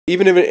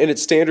even in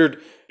its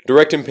standard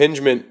direct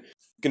impingement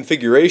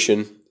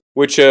configuration,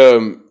 which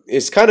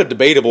is kind of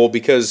debatable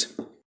because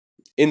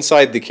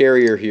inside the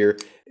carrier here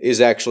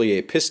is actually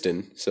a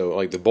piston. So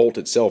like the bolt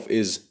itself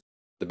is,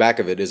 the back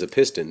of it is a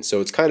piston.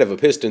 So it's kind of a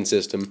piston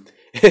system.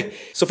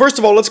 So first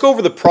of all, let's go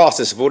over the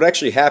process of what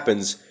actually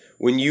happens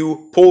when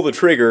you pull the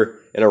trigger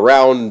and a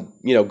round,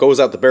 goes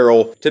out the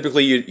barrel.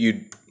 Typically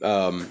you'd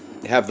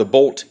have the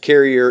bolt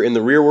carrier in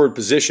the rearward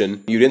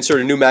position. You'd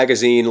insert a new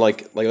magazine,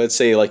 like let's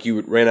say like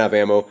you ran out of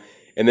ammo,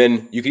 and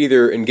then you could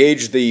either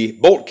engage the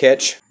bolt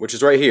catch, which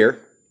is right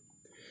here,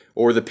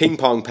 or the ping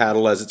pong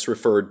paddle as it's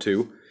referred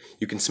to.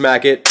 You can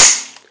smack it,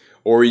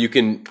 or you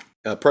can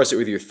press it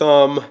with your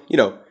thumb,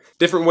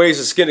 different ways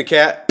to skin a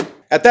cat.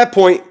 At that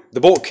point,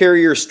 the bolt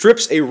carrier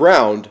strips a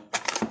round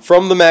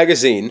from the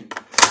magazine,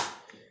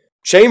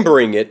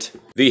 chambering it.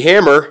 The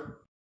hammer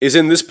is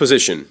in this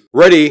position,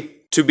 ready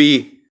to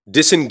be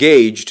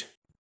disengaged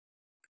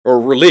or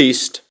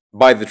released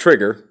by the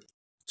trigger.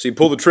 So you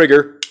pull the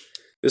trigger,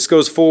 this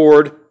goes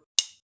forward.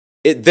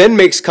 It then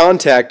makes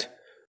contact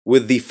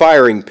with the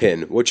firing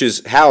pin, which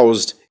is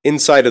housed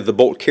inside of the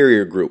bolt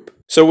carrier group.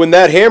 So when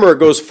that hammer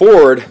goes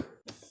forward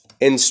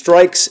and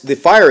strikes the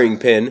firing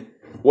pin,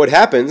 what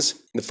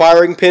happens? The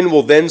firing pin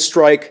will then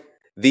strike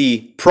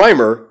the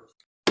primer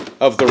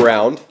of the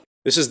round.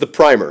 This is the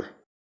primer.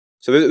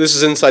 So this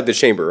is inside the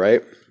chamber,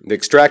 right? The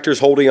extractor is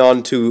holding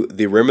on to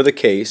the rim of the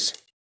case.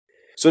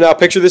 So now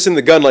picture this in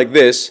the gun like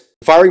this.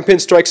 The firing pin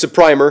strikes the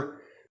primer.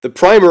 The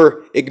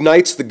primer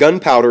ignites the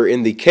gunpowder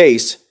in the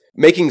case,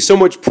 making so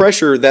much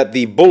pressure that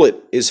the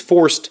bullet is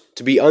forced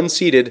to be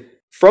unseated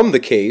from the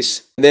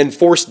case, and then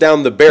forced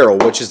down the barrel,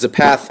 which is the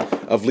path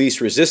of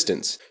least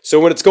resistance. So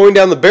when it's going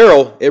down the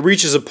barrel, it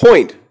reaches a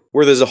point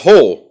where there's a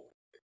hole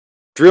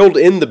drilled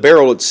in the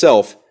barrel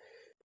itself,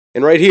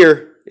 and right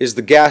here is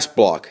the gas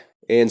block.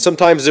 And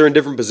sometimes they're in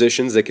different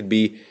positions. They could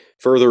be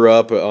further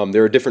up.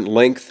 There are different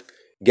length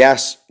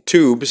gas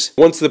tubes.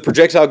 Once the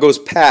projectile goes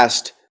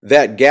past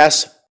that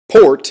gas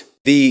port,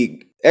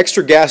 the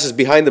extra gases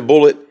behind the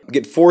bullet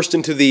get forced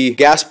into the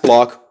gas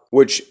block,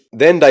 which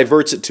then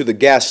diverts it to the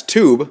gas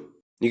tube.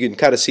 You can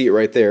kind of see it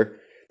right there.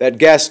 That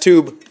gas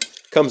tube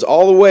comes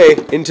all the way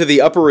into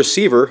the upper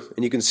receiver,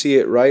 and you can see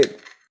it right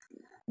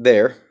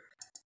there.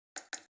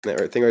 That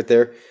right thing right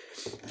there.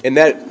 And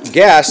that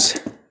gas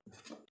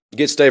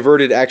gets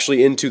diverted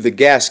actually into the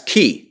gas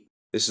key.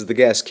 This is the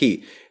gas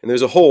key. And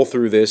there's a hole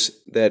through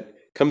this that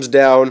comes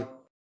down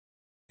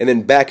and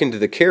then back into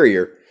the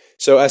carrier.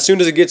 So as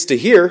soon as it gets to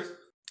here,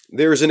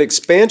 there's an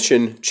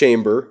expansion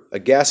chamber, a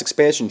gas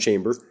expansion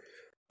chamber.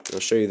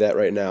 I'll show you that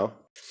right now.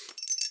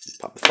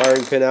 Pop the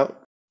firing pin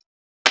out.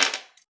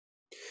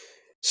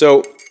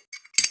 So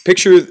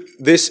picture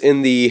this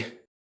in the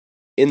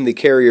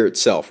carrier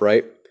itself,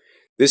 right?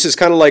 This is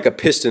kind of like a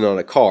piston on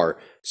a car.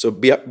 So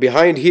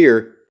behind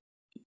here,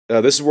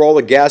 this is where all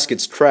the gas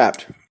gets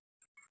trapped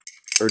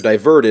or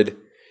diverted,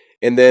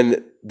 and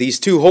then these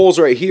two holes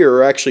right here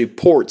are actually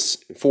ports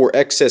for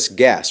excess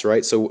gas,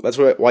 right? So that's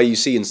why you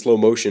see in slow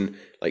motion,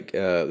 like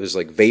there's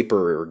like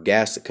vapor or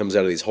gas that comes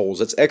out of these holes.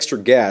 That's extra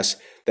gas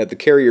that the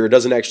carrier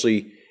doesn't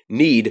actually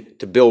need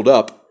to build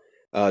up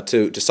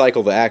to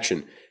cycle the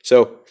action.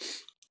 So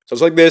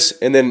it's like this,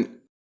 and then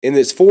in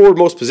its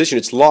forwardmost position,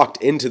 it's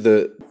locked into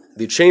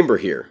the chamber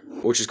here,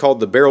 which is called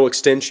the barrel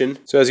extension.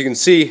 So as you can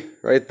see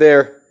right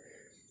there,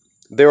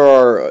 there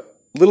are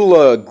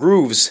little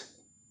grooves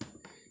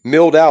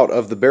milled out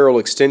of the barrel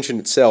extension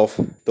itself.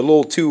 The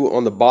little two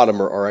on the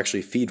bottom are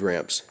actually feed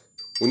ramps.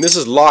 When this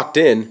is locked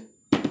in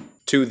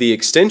to the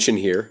extension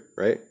here,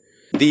 right,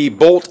 the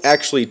bolt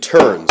actually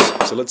turns.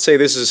 So let's say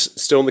this is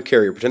still in the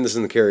carrier. Pretend this is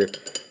in the carrier.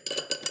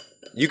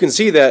 You can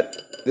see that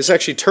this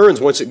actually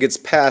turns once it gets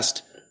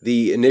past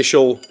the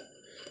initial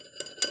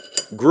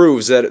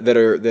grooves that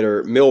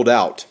are milled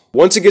out.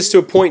 Once it gets to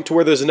a point to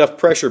where there's enough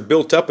pressure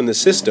built up in the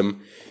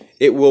system,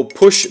 it will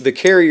push the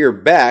carrier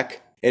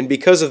back, and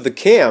because of the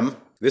cam,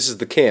 this is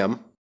the cam,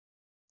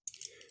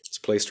 it's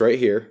placed right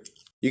here,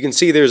 you can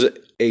see there's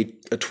a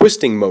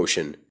twisting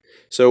motion.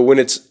 So when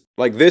it's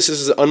like this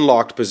is an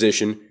unlocked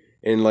position,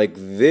 and like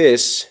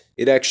this,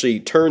 it actually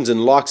turns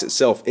and locks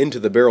itself into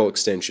the barrel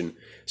extension.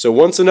 So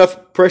once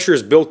enough pressure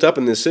is built up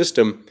in the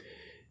system,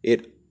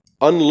 it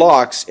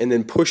unlocks and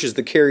then pushes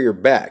the carrier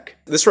back.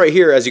 This right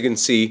here, as you can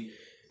see,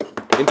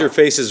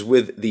 interfaces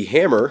with the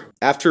hammer.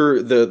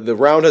 After the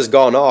round has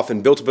gone off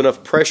and built up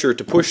enough pressure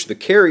to push the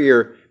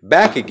carrier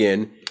back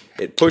again,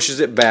 it pushes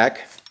it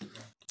back,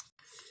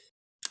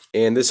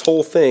 and this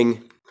whole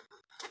thing,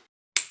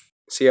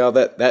 see how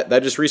that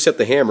just reset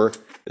the hammer.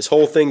 This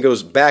whole thing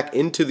goes back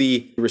into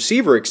the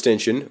receiver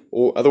extension,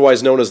 or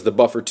otherwise known as the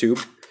buffer tube,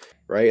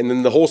 right? And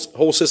then the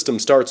whole system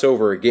starts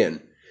over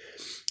again.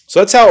 So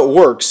that's how it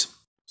works.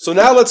 So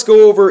now let's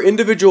go over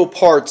individual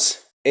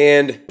parts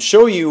and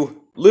show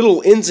you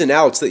little ins and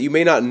outs that you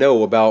may not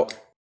know about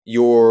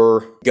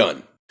your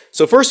gun.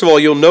 So first of all,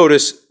 you'll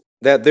notice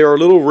that there are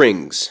little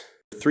rings,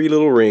 3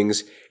 little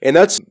rings, and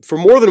that's for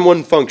more than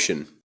one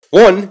function.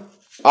 One,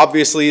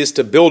 obviously, is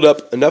to build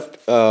up enough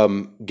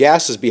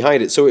gases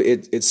behind it so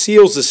it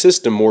seals the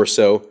system more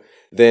so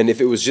than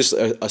if it was just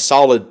a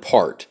solid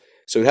part.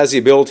 So it has the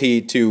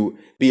ability to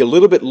be a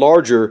little bit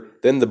larger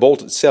than the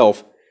bolt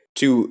itself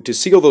to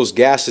seal those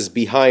gases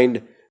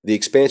behind the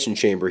expansion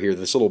chamber here,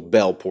 this little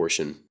bell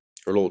portion,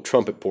 or little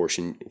trumpet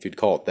portion, if you'd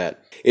call it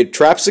that. It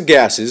traps the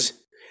gases,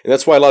 and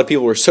that's why a lot of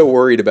people are so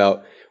worried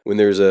about when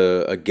there's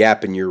a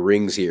gap in your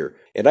rings here.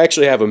 And I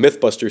actually have a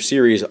Mythbuster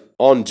series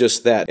on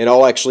just that, and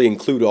I'll actually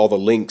include all the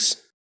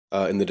links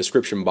in the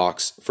description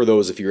box for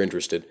those if you're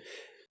interested.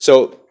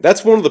 So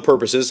that's one of the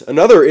purposes.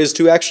 Another is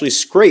to actually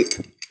scrape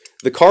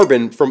the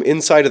carbon from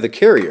inside of the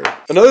carrier.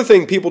 Another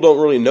thing people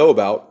don't really know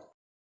about,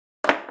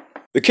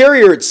 the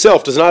carrier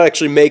itself does not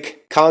actually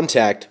make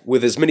contact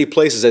with as many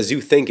places as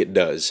you think it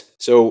does.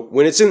 So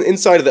when it's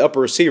inside of the upper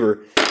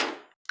receiver,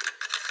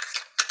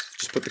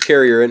 just put the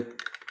carrier in,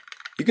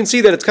 you can see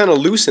that it's kind of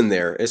loose in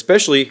there,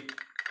 especially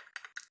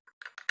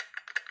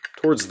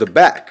towards the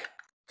back.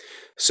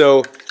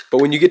 So, but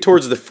when you get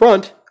towards the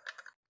front,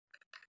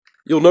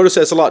 you'll notice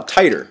that it's a lot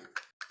tighter.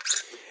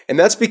 And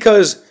that's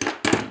because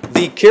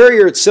the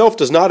carrier itself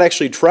does not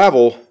actually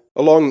travel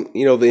along,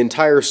 the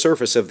entire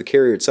surface of the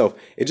carrier itself.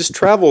 It just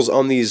travels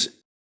on these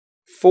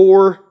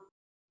 4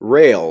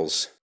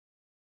 rails.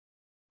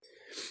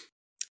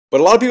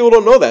 But a lot of people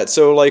don't know that.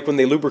 So like when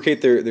they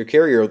lubricate their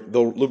carrier,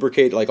 they'll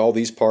lubricate like all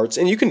these parts.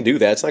 And you can do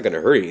that. It's not going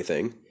to hurt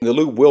anything. The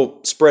lube will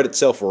spread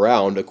itself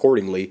around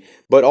accordingly.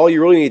 But all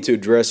you really need to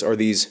address are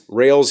these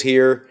rails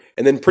here.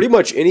 And then pretty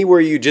much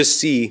anywhere you just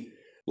see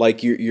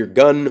like your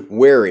gun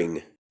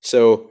wearing.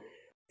 So,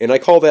 and I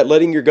call that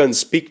letting your gun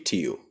speak to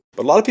you.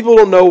 But a lot of people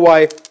don't know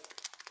why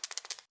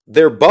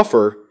their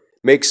buffer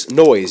makes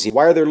noise.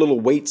 Why are there little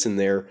weights in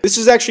there? This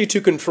is actually to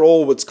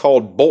control what's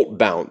called bolt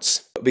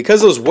bounce.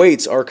 Because those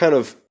weights are kind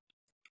of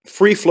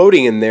free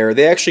floating in there,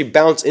 they actually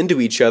bounce into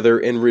each other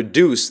and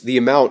reduce the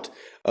amount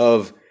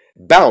of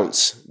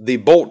bounce the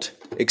bolt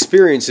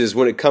experiences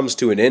when it comes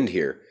to an end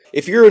here.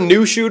 If you're a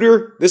new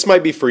shooter, this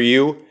might be for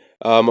you.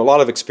 A lot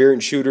of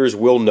experienced shooters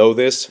will know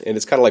this, and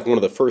it's kind of like one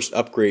of the first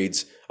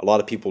upgrades a lot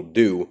of people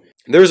do.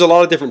 There's a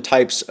lot of different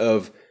types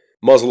of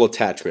muzzle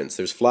attachments.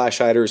 There's flash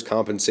hiders,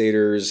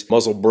 compensators,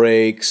 muzzle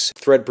brakes,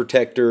 thread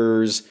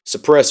protectors,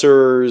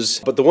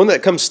 suppressors, but the one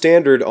that comes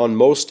standard on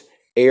most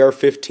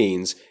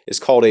AR-15s is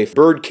called a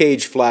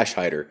birdcage flash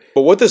hider.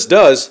 But what this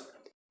does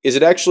is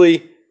it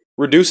actually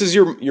reduces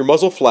your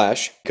muzzle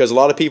flash, because a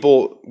lot of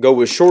people go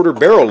with shorter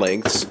barrel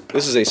lengths.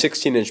 This is a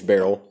 16-inch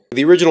barrel.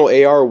 The original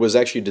AR was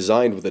actually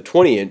designed with a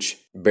 20-inch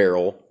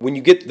barrel. When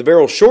you get the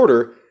barrel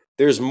shorter,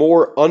 there's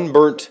more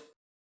unburnt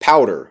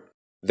powder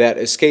that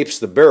escapes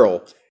the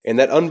barrel, and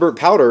that unburnt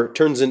powder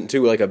turns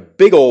into like a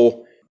big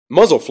ol'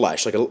 muzzle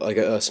flash, like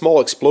a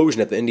small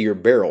explosion at the end of your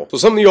barrel. So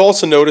something you'll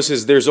also notice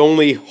is there's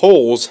only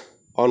holes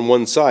on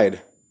one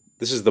side.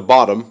 This is the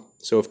bottom,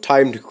 so if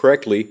timed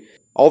correctly,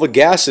 all the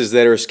gases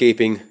that are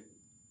escaping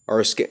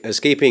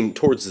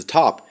towards the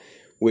top,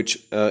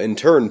 which in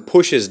turn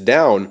pushes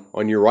down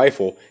on your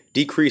rifle,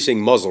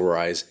 decreasing muzzle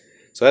rise.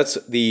 So that's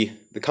the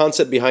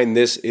concept behind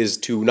this, is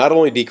to not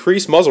only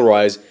decrease muzzle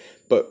rise,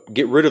 but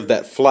get rid of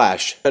that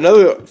flash.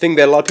 Another thing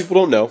that a lot of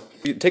people don't know,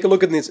 you take a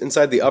look at this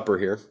inside the upper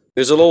here.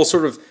 There's a little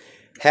sort of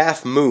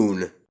half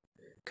moon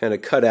kind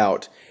of cut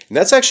out, and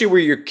that's actually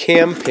where your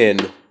cam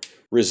pin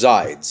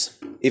resides.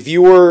 If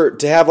you were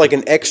to have like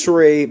an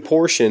X-ray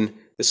portion,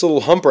 this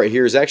little hump right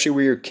here is actually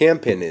where your cam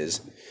pin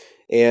is.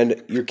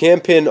 And your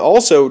cam pin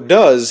also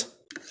does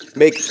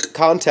make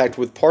contact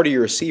with part of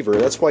your receiver.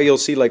 That's why you'll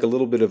see like a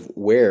little bit of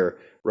wear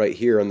right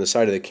here on the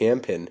side of the cam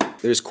pin.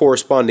 There's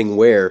corresponding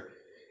wear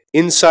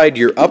inside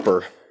your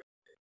upper,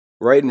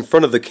 right in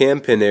front of the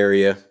cam pin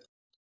area.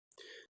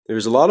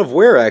 There's a lot of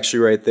wear actually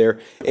right there.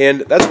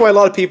 And that's why a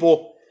lot of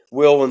people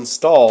will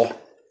install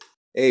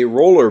a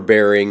roller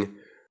bearing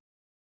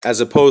as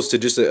opposed to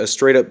just a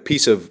straight up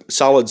piece of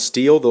solid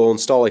steel. They'll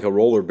install like a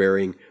roller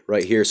bearing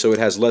right here so it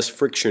has less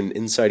friction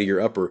inside of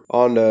your upper.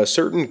 On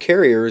certain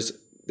carriers,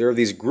 there are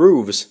these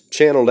grooves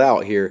channeled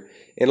out here.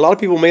 And a lot of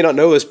people may not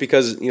know this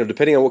because,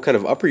 depending on what kind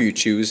of upper you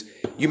choose,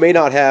 you may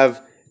not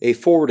have a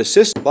forward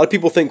assist. A lot of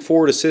people think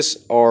forward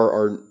assists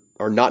are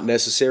not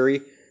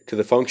necessary to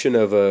the function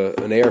of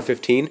an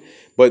AR-15,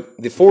 but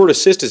the forward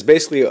assist is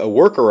basically a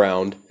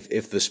workaround.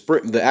 If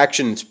the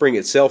action spring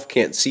itself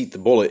can't seat the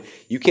bullet,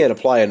 you can't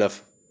apply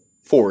enough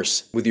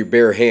force with your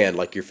bare hand,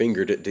 like your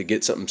finger, to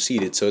get something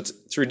seated. So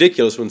it's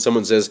ridiculous when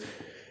someone says,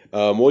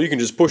 well, you can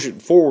just push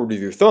it forward with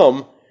your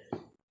thumb.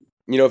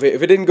 If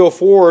it didn't go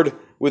forward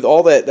with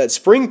all that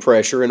spring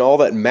pressure and all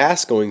that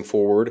mass going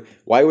forward,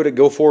 why would it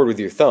go forward with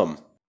your thumb?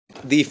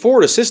 The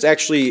forward assist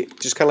actually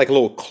just kind of like a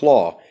little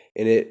claw,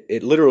 and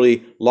it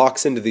literally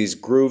locks into these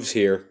grooves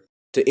here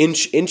to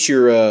inch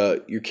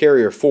your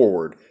carrier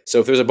forward. So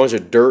if there's a bunch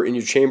of dirt in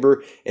your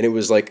chamber and it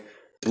was like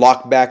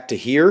locked back to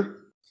here,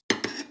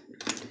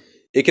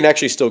 it can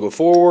actually still go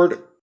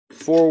forward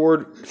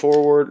until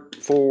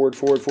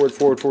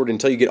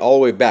you get all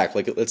the way back.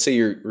 Like, let's say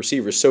your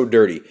receiver is so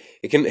dirty,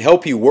 it can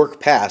help you work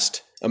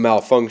past a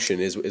malfunction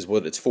is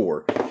what it's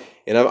for.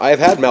 And I've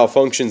had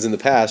malfunctions in the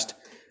past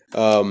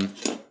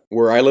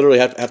where I literally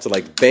have to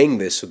like bang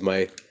this with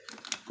my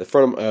the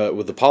front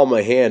with the palm of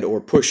my hand or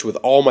push with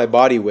all my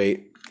body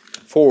weight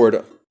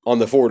forward on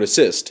the forward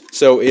assist.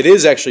 So it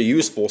is actually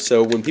useful.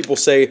 So when people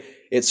say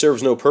it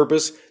serves no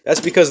purpose, that's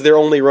because they're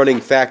only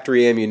running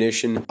factory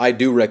ammunition. I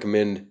do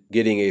recommend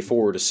getting a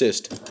forward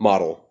assist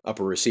model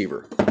upper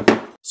receiver.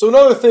 So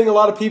another thing a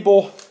lot of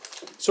people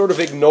sort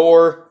of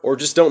ignore or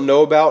just don't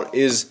know about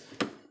is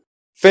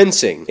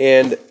fencing,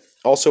 and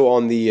also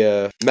on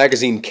the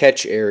magazine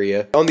catch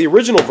area. On the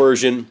original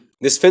version,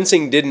 this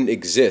fencing didn't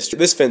exist.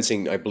 This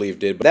fencing, I believe,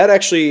 did, but that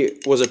actually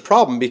was a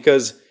problem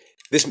because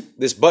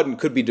this button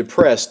could be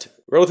depressed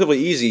relatively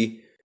easy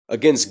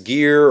against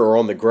gear or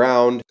on the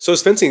ground. So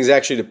this fencing is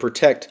actually to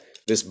protect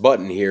this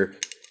button here,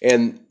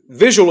 and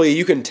visually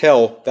you can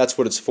tell that's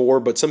what it's for,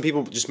 but some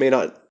people just may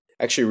not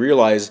actually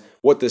realize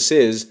what this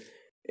is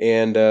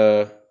and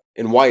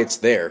why it's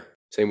there.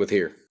 Same with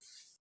here.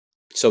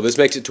 So this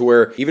makes it to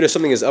where even if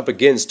something is up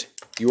against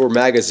your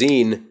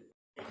magazine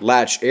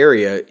latch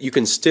area, you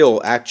can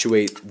still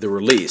actuate the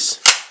release.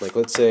 Like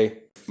let's say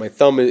my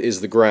thumb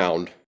is the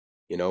ground,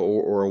 you know,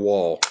 or a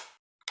wall.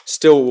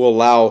 Still will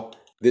allow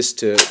this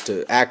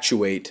to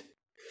actuate.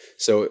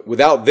 So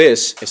without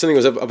this, if something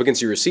was up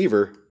against your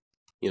receiver,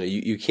 you know,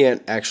 you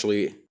can't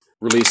actually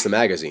release the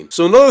magazine.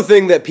 So another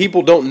thing that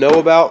people don't know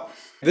about,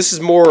 this is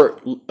more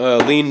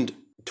leaned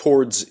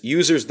towards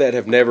users that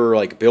have never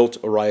like built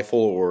a rifle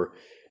or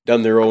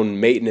done their own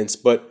maintenance,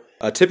 but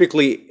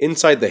typically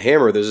inside the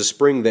hammer there's a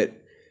spring that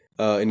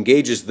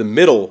engages a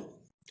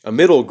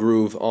middle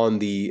groove on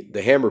the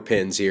hammer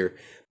pins here,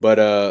 but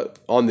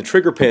on the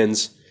trigger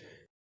pins,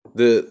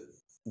 the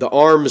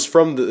arms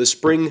from the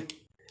spring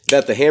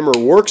that the hammer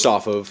works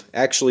off of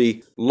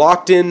actually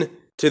locked in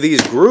to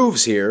these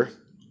grooves here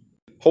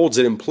holds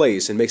it in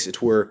place and makes it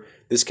to where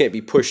this can't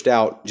be pushed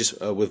out just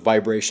with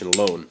vibration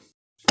alone.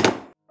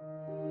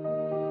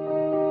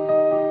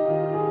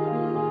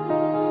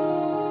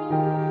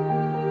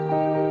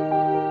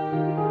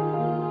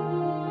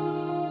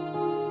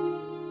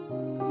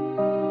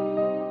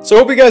 So I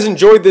hope you guys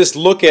enjoyed this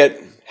look at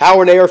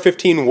how an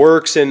AR-15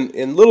 works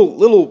and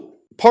little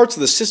parts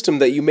of the system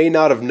that you may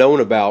not have known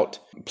about.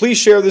 Please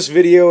share this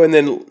video and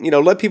then, you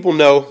know, let people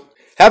know.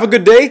 Have a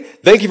good day.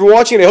 Thank you for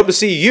watching, and I hope to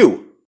see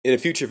you in a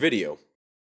future video.